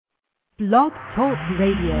BlogTalk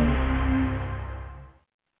Radio.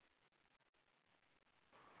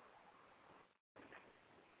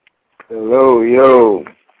 Hello, yo.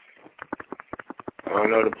 I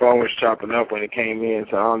don't know, the phone was chopping up when it came in,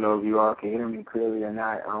 so I don't know if you all can hear me clearly or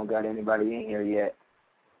not. I don't got anybody in here yet.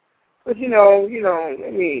 But,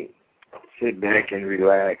 let me sit back and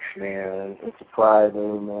relax, man. It's a Friday,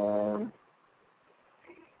 man.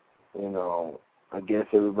 I guess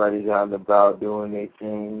everybody's out and about doing their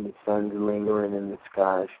thing. The sun's lingering in the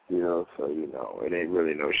sky still, so, it ain't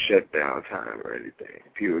really no shutdown time or anything.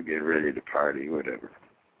 People getting ready to party, whatever.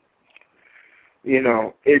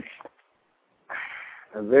 It's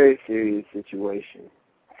a very serious situation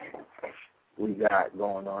we got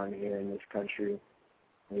going on here in this country,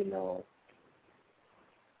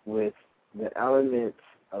 with the elements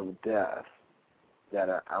of death that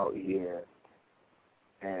are out here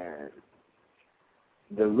and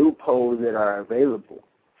the loopholes that are available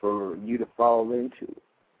for you to fall into.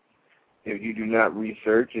 If you do not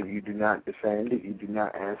research, if you do not defend, if you do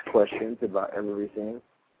not ask questions about everything,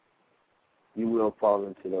 you will fall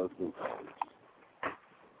into those loopholes.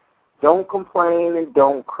 Don't complain and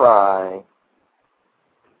don't cry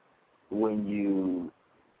when you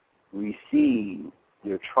receive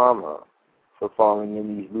your trauma for falling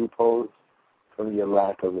in these loopholes from your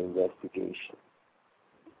lack of investigation.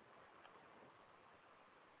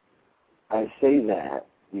 I say that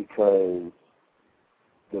because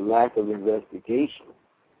the lack of investigation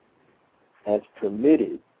has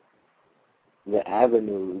permitted the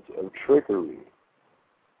avenues of trickery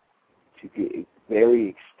to get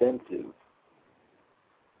very extensive,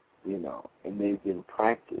 and they've been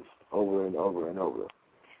practiced over and over and over.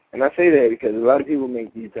 And I say that because a lot of people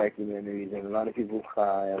make these documentaries, and a lot of people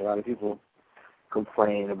cry, and a lot of people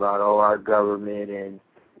complain about, our government and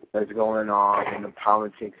what's going on, and the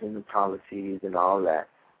politics and the policies and all that.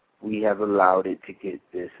 We have allowed it to get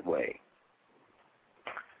this way.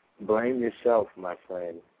 Blame yourself, my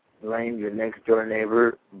friend. Blame your next-door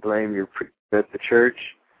neighbor. Blame your priest at the church.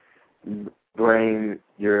 Blame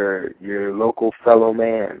your local fellow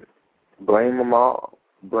man. Blame them all.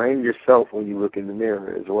 Blame yourself when you look in the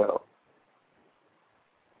mirror as well.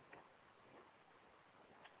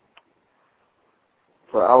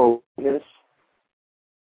 For our weakness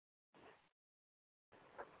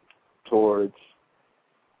towards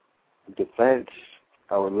defense,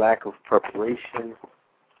 our lack of preparation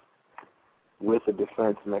with a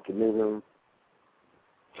defense mechanism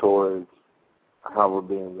towards how we're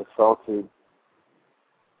being assaulted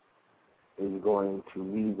is going to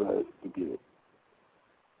leave us to get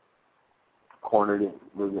cornered in.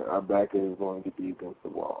 Our back is going to be against the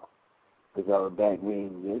wall. Because our back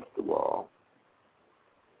being against the wall,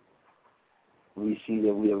 we see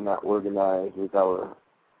that we have not organized with our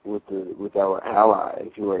allies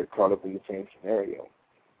who are caught up in the same scenario.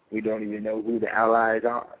 We don't even know who the allies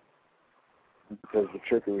are because the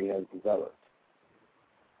trickery has developed.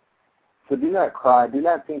 So do not cry. Do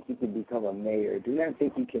not think you can become a mayor. Do not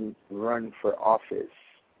think you can run for office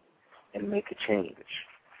and make a change.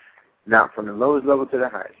 Not from the lowest level to the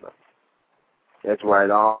highest level. That's why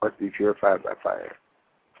it all must be purified by fire.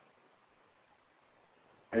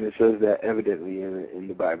 And it says that evidently in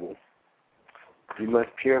the Bible. You must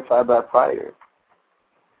purify by fire.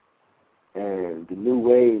 And the new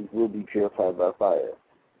waves will be purified by fire.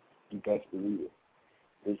 You best believe it.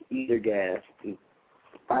 There's ether gas, there's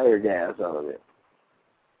fire gas out of it.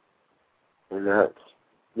 And that's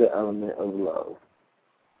the element of love.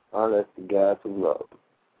 Oh, that's the gas of love.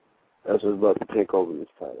 That's what's about to take over this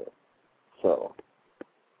planet. So,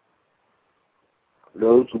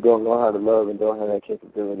 those who don't know how to love and don't have that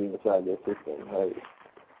capability inside their system, hey,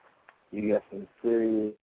 you got some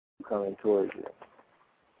serious coming towards you.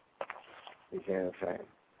 You see what I'm saying?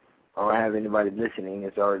 I don't have anybody listening.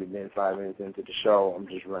 It's already been 5 minutes into the show. I'm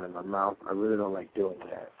just running my mouth. I really don't like doing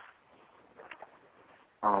that.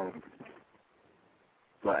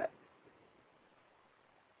 But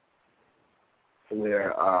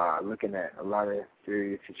we're looking at a lot of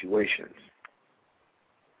serious situations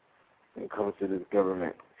when it comes to this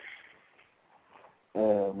government.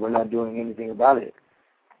 And we're not doing anything about it.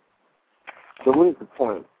 So what is the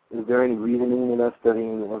point? Is there any reasoning in us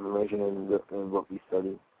studying the information in what we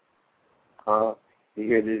study? To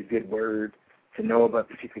hear this good word, to know about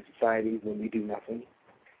the secret societies when we do nothing,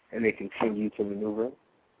 and they continue to maneuver?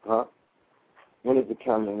 When is the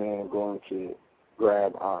common man going to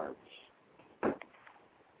grab arms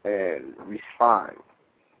and respond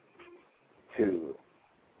to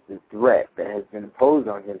the threat that has been imposed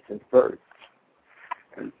on him since birth?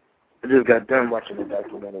 And I just got done watching a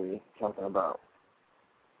documentary talking about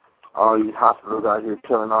all these hospitals out here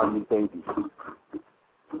killing all these babies,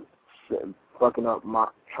 fucking up,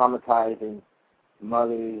 traumatizing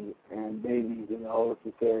mothers and babies in the whole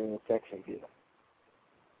cesarean section here.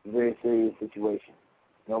 Very serious situation.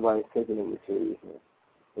 Nobody's taking it with seriousness.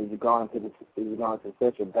 It's gone to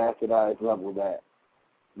such a bastardized level that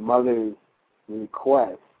mothers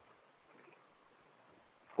request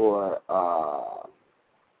for a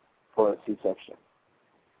C-section,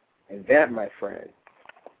 and that, my friend,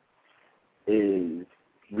 is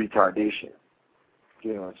retardation.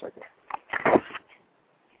 Give me 1 second.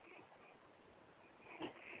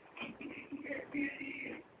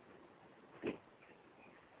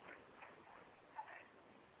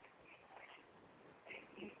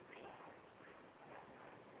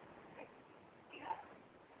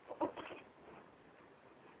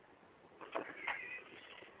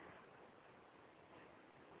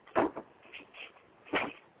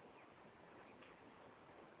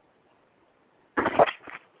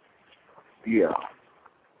 Yeah,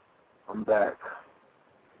 I'm back.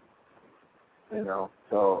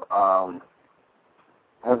 So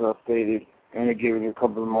as I stated, I'm gonna give it a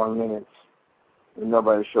couple more minutes. If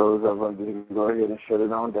nobody shows up, I'm going to go ahead and shut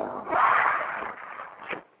it on down.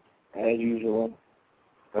 As usual,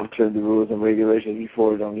 I've said the rules and regulations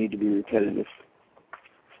before. Don't need to be repetitive.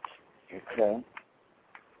 Okay.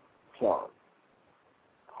 So,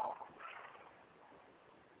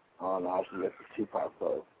 oh no, I should get the Tupac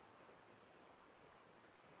plug.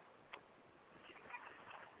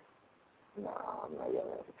 No, I'm not gonna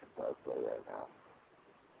have the Tupac plug right now.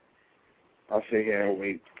 I'll sit here and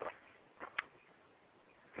wait.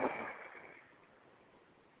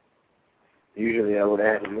 Usually I would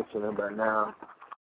have had it listening by now.